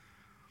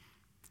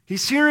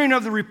 He's hearing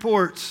of the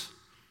reports,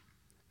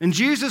 and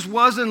Jesus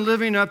wasn't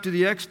living up to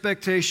the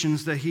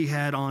expectations that he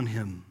had on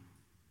him.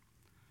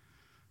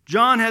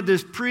 John had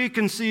this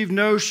preconceived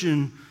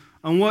notion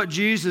on what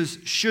Jesus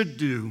should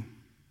do,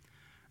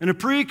 and a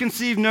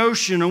preconceived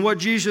notion on what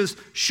Jesus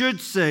should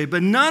say,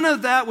 but none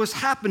of that was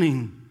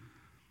happening.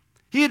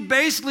 He had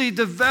basically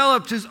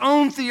developed his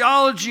own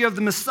theology of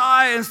the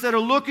Messiah instead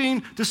of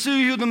looking to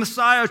see who the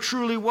Messiah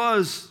truly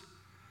was.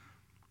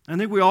 I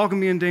think we all can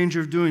be in danger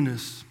of doing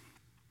this,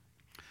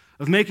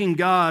 of making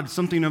God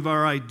something of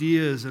our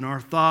ideas and our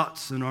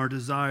thoughts and our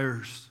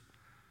desires.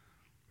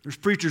 There's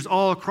preachers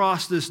all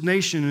across this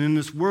nation and in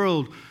this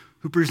world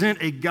who present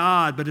a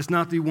God, but it's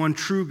not the one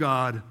true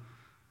God.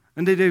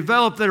 And they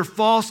develop their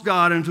false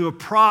God into a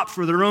prop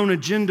for their own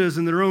agendas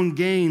and their own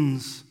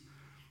gains.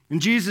 In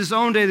Jesus'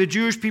 own day, the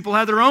Jewish people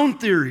had their own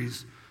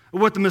theories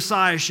of what the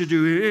Messiah should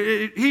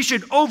do. He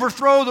should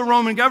overthrow the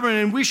Roman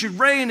government and we should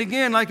reign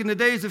again like in the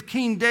days of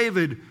King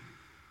David.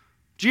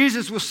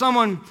 Jesus was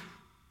someone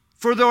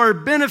for their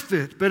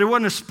benefit, but it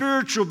wasn't a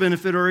spiritual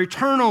benefit or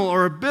eternal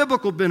or a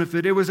biblical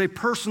benefit. It was a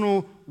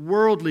personal,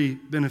 worldly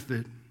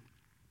benefit.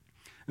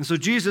 And so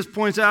Jesus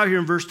points out here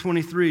in verse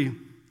 23,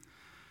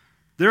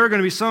 there are going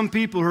to be some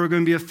people who are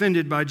going to be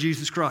offended by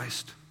Jesus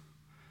Christ.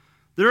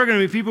 There are going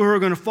to be people who are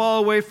going to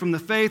fall away from the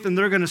faith, and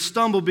they're going to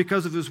stumble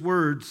because of his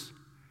words.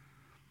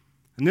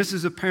 And this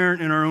is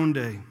apparent in our own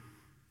day.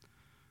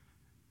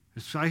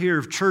 As I hear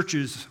of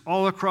churches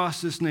all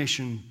across this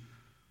nation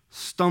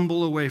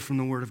stumble away from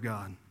the word of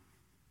God.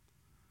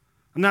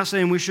 I'm not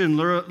saying we shouldn't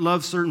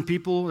love certain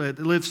people that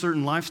live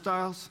certain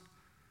lifestyles,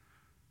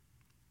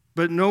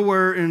 but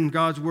nowhere in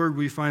God's word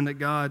we find that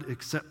God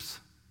accepts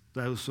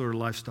those sort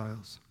of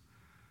lifestyles.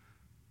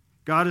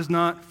 God is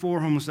not for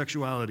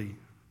homosexuality.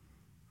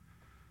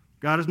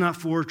 God is not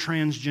for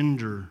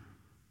transgender.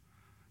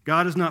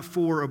 God is not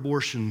for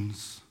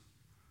abortions.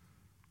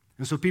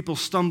 And so people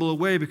stumble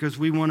away because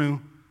we don't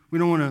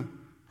want to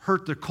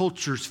hurt the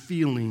culture's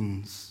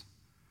feelings,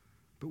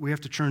 but we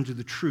have to turn to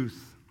the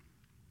truth.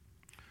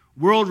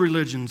 World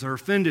religions are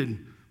offended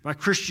by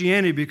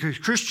Christianity, because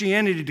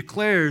Christianity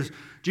declares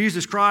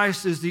Jesus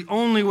Christ is the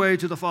only way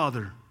to the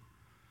Father.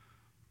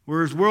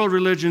 Whereas world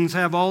religions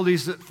have all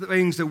these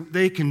things that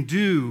they can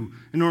do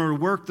in order to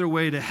work their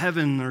way to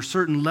heaven or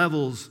certain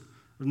levels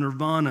of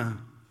nirvana.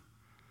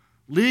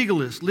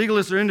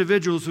 Legalists are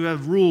individuals who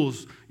have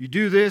rules. You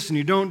do this and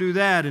you don't do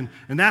that, and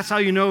that's how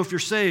you know if you're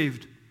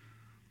saved.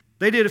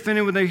 They get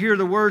offended when they hear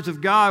the words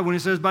of God when he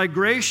says, by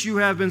grace you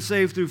have been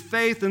saved through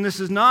faith, and this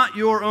is not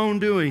your own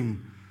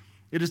doing.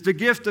 It is the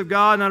gift of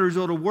God, not a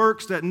result of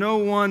works, that no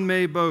one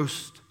may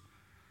boast.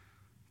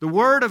 The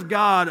word of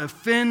God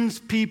offends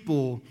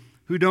people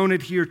who don't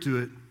adhere to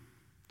it.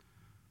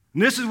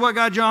 And this is what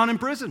got John in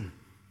prison.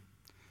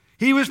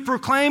 He was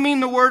proclaiming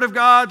the word of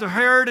God to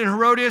Herod and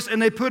Herodias,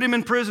 and they put him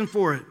in prison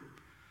for it.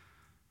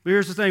 But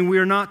here's the thing, we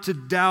are not to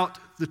doubt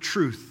the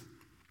truth.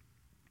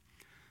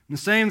 And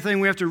the same thing,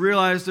 we have to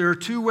realize there are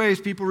two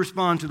ways people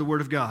respond to the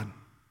word of God.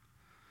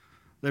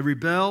 They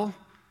rebel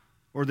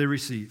or they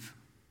receive.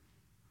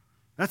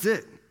 That's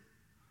it.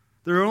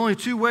 There are only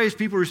two ways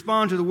people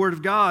respond to the word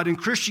of God, and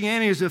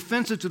Christianity is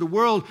offensive to the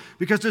world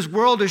because this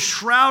world is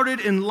shrouded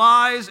in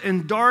lies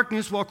and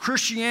darkness, while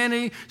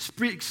Christianity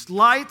speaks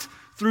light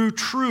through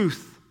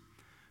truth.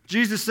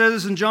 Jesus says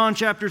this in John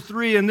chapter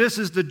 3, and this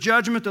is the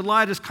judgment, the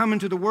light has come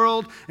into the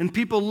world, and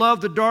people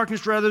love the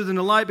darkness rather than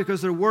the light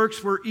because their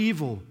works were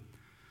evil.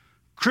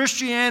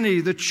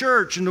 Christianity, the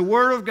church, and the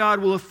Word of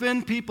God will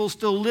offend people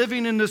still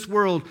living in this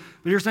world,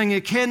 but you're saying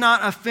it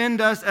cannot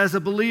offend us as a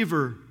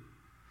believer.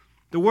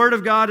 The Word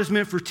of God is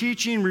meant for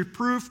teaching,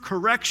 reproof,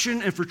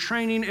 correction, and for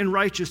training in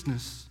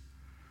righteousness.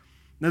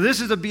 Now,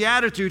 this is a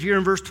beatitude here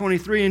in verse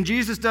 23, and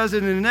Jesus does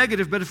it in a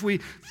negative, but if we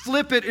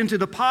flip it into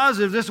the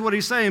positive, this is what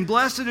he's saying.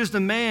 Blessed is the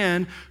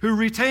man who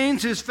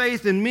retains his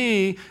faith in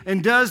me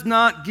and does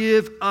not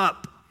give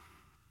up.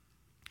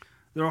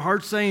 There are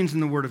hard sayings in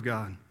the Word of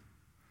God.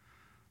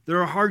 There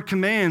are hard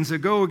commands that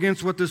go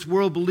against what this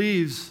world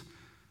believes,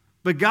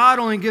 but God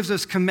only gives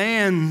us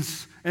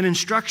commands and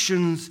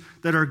instructions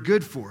that are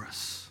good for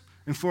us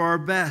and for our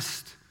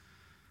best.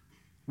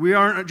 We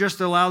aren't just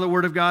to allow the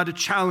Word of God to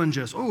challenge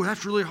us. Oh,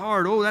 that's really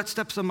hard. Oh, that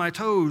steps on my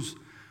toes.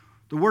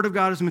 The Word of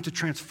God is meant to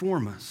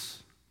transform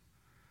us.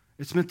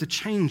 It's meant to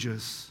change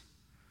us.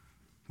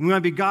 We might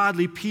be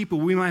godly people.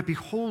 We might be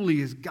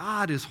holy as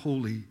God is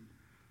holy.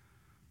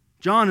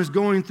 John is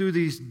going through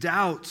these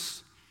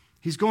doubts.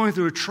 He's going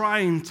through a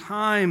trying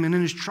time, and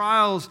in his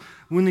trials,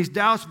 when these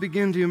doubts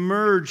begin to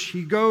emerge,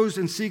 he goes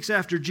and seeks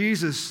after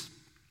Jesus.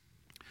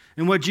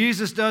 And what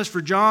Jesus does for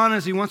John,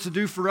 as he wants to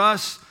do for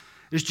us,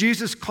 is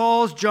Jesus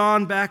calls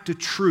John back to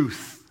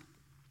truth,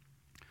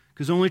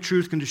 because only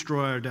truth can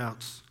destroy our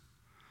doubts.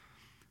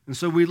 And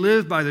so we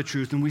live by the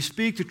truth, and we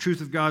speak the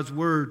truth of God's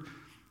word.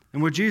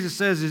 And what Jesus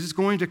says is it's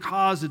going to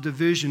cause a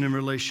division in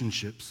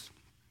relationships.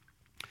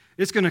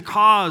 It's going to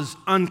cause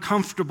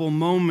uncomfortable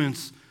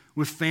moments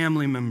with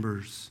family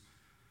members.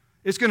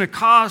 It's going to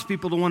cause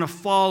people to want to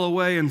fall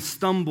away and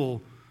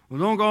stumble. Well,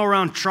 don't go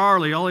around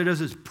Charlie. All he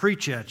does is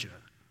preach at you.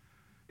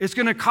 It's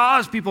going to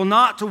cause people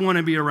not to want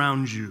to be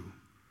around you.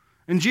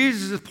 And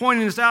Jesus is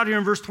pointing this out here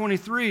in verse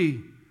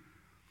 23.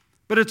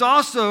 But it's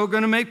also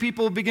going to make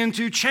people begin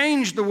to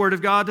change the Word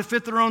of God to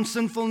fit their own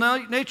sinful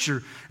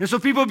nature. And so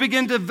people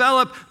begin to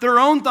develop their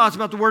own thoughts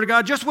about the Word of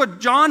God, just what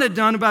John had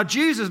done about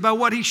Jesus, about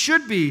what he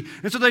should be.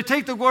 And so they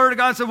take the Word of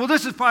God and say, well,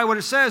 this is probably what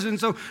it says. And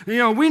so,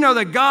 we know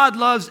that God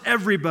loves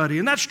everybody.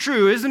 And that's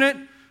true, isn't it?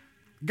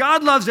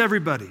 God loves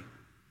everybody.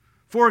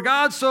 For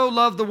God so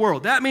loved the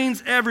world. That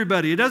means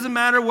everybody. It doesn't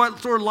matter what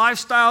sort of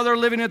lifestyle they're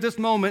living at this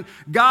moment.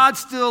 God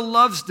still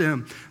loves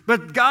them.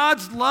 But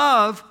God's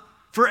love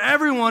for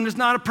everyone is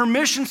not a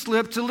permission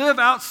slip to live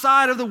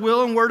outside of the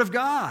will and word of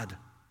God.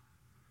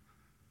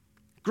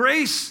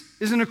 Grace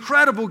is an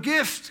incredible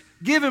gift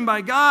given by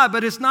God,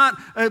 but it's not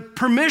a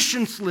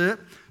permission slip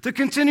to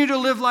continue to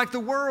live like the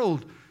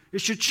world.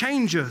 It should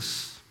change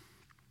us.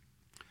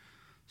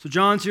 So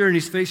John's here and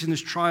he's facing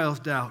this trial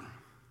of doubt.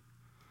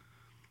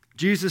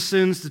 Jesus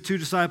sends the two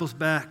disciples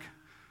back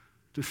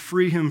to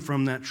free him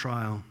from that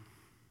trial.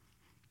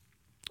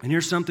 And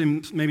here's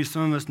something maybe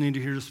some of us need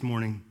to hear this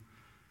morning.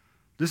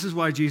 This is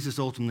why Jesus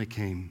ultimately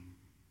came.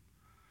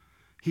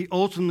 He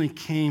ultimately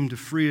came to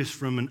free us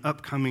from an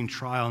upcoming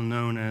trial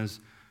known as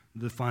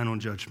the final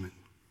judgment.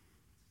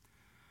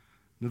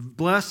 The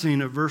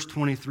blessing of verse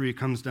 23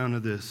 comes down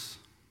to this.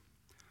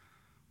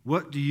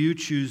 What do you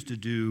choose to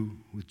do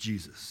with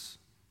Jesus?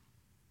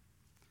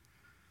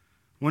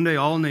 One day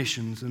all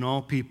nations and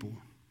all people,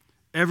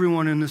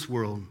 everyone in this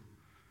world,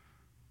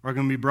 are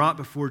going to be brought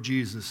before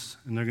Jesus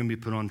and they're going to be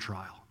put on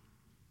trial.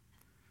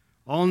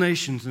 All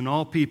nations and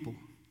all people.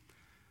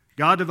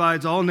 God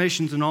divides all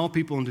nations and all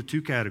people into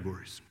two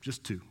categories,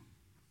 just two.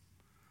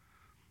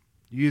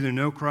 You either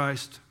know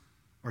Christ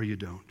or you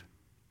don't.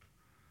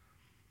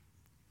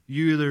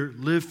 You either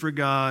live for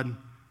God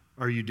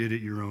or you did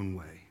it your own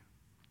way.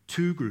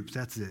 Two groups,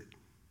 that's it.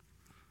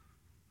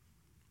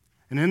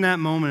 And in that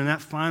moment, in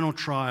that final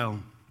trial,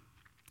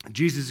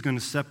 Jesus is going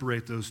to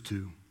separate those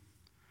two.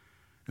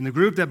 And the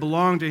group that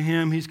belonged to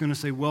him, he's going to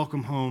say,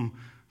 welcome home,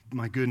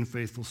 my good and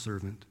faithful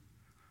servant.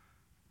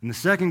 In the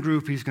second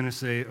group, he's going to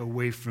say,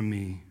 away from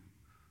me,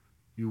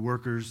 you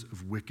workers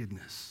of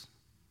wickedness.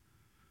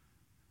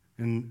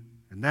 And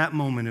in that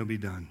moment, it'll be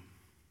done.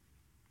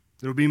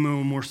 There'll be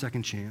no more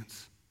second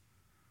chance.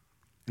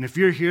 And if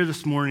you're here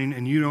this morning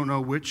and you don't know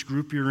which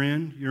group you're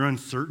in, you're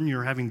uncertain,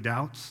 you're having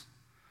doubts,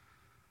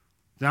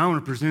 then I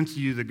want to present to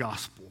you the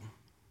gospel.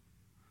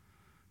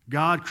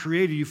 God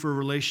created you for a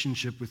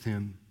relationship with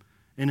him.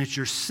 And it's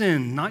your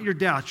sin, not your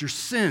doubts, your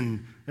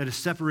sin that is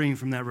separating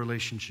from that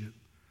relationship.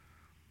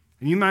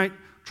 And you might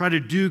try to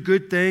do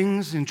good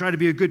things and try to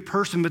be a good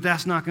person, but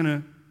that's not going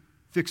to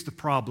fix the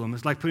problem.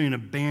 It's like putting a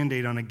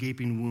Band-Aid on a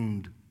gaping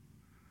wound.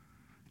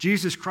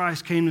 Jesus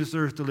Christ came to this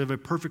earth to live a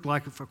perfect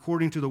life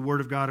according to the Word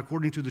of God,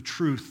 according to the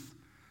truth.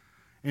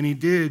 And he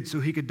did so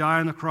he could die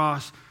on the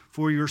cross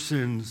for your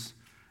sins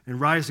and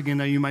rise again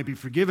that you might be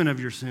forgiven of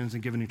your sins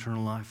and given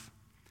eternal life.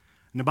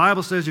 And the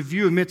Bible says, if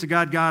you admit to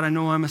God, I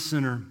know I'm a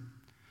sinner,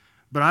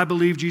 but I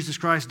believe Jesus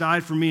Christ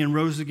died for me and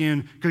rose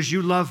again because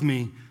you love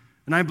me.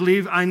 And I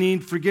believe I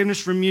need forgiveness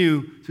from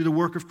you through the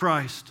work of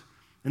Christ.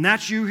 And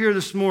that's you here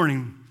this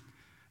morning.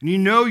 And you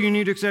know you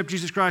need to accept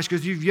Jesus Christ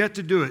because you've yet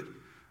to do it.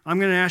 I'm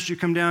going to ask you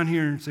to come down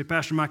here and say,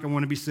 Pastor Mike, I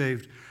want to be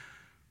saved.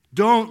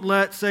 Don't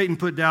let Satan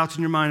put doubts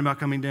in your mind about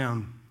coming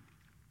down.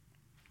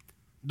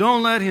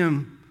 Don't let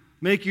him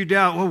make you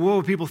doubt, what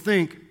will people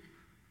think?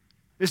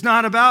 It's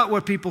not about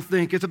what people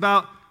think. It's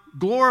about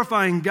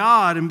glorifying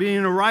God and being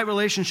in a right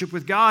relationship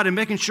with God and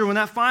making sure when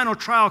that final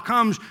trial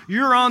comes,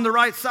 you're on the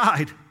right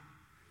side.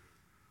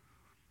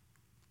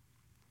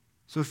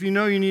 So if you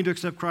know you need to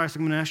accept Christ,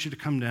 I'm going to ask you to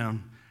come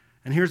down.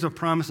 And here's a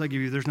promise I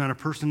give you. There's not a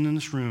person in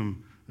this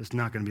room that's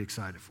not going to be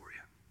excited for you.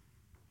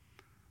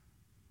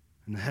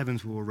 And the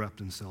heavens will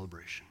erupt in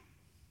celebration.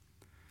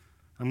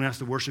 I'm going to ask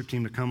the worship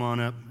team to come on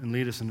up and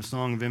lead us in a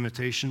song of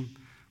invitation.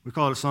 We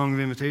call it a song of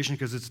invitation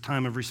because it's a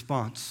time of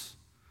response.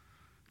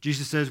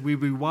 Jesus says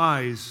we'd be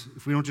wise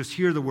if we don't just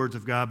hear the words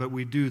of God, but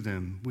we do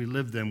them, we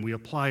live them, we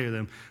apply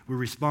them, we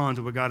respond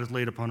to what God has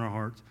laid upon our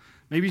hearts.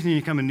 Maybe you need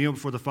to come and kneel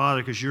before the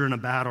Father because you're in a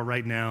battle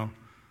right now,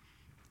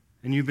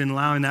 and you've been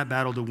allowing that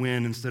battle to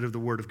win instead of the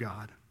Word of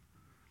God.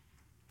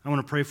 I want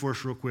to pray for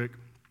us real quick,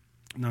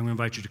 and I'm going to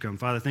invite you to come.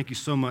 Father, thank you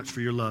so much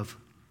for your love,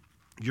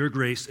 your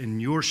grace,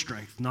 and your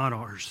strength, not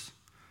ours,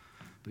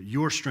 but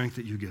your strength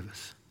that you give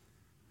us.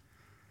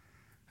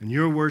 And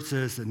your word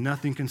says that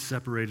nothing can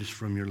separate us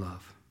from your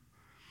love.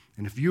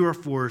 And if you are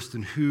for us,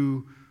 then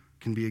who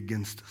can be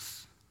against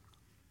us?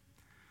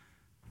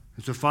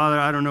 And so, Father,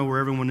 I don't know where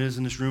everyone is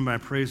in this room, but I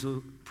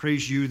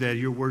praise you that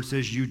your word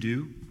says you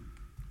do.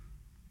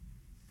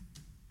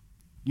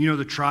 You know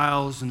the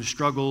trials and the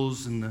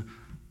struggles and the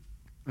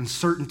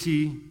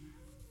uncertainty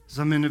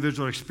some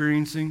individuals are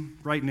experiencing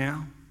right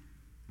now.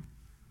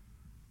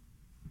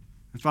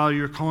 And Father,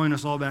 you're calling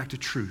us all back to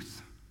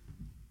truth,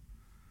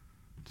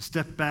 to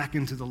step back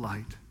into the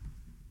light.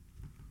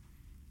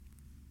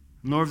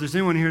 And Lord, if there's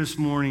anyone here this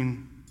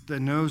morning that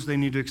knows they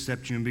need to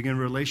accept you and begin a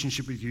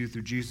relationship with you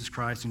through Jesus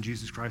Christ and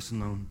Jesus Christ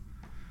alone,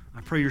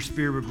 I pray your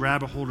Spirit would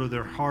grab a hold of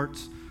their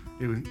hearts,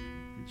 your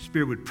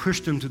Spirit would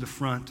push them to the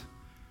front,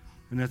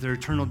 and that their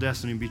eternal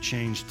destiny be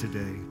changed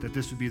today, that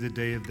this would be the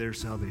day of their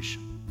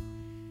salvation.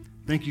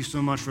 Thank you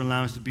so much for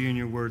allowing us to be in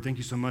your word. Thank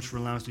you so much for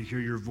allowing us to hear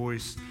your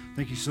voice.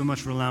 Thank you so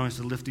much for allowing us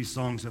to lift these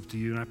songs up to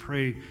you. And I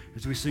pray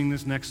as we sing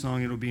this next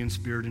song, it'll be in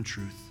spirit and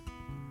truth.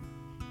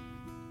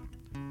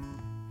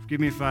 Forgive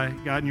me if I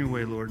got in your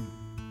way, Lord.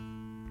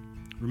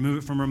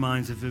 Remove it from our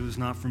minds if it was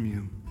not from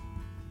you.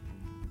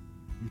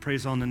 And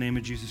praise all in the name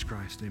of Jesus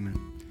Christ.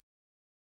 Amen.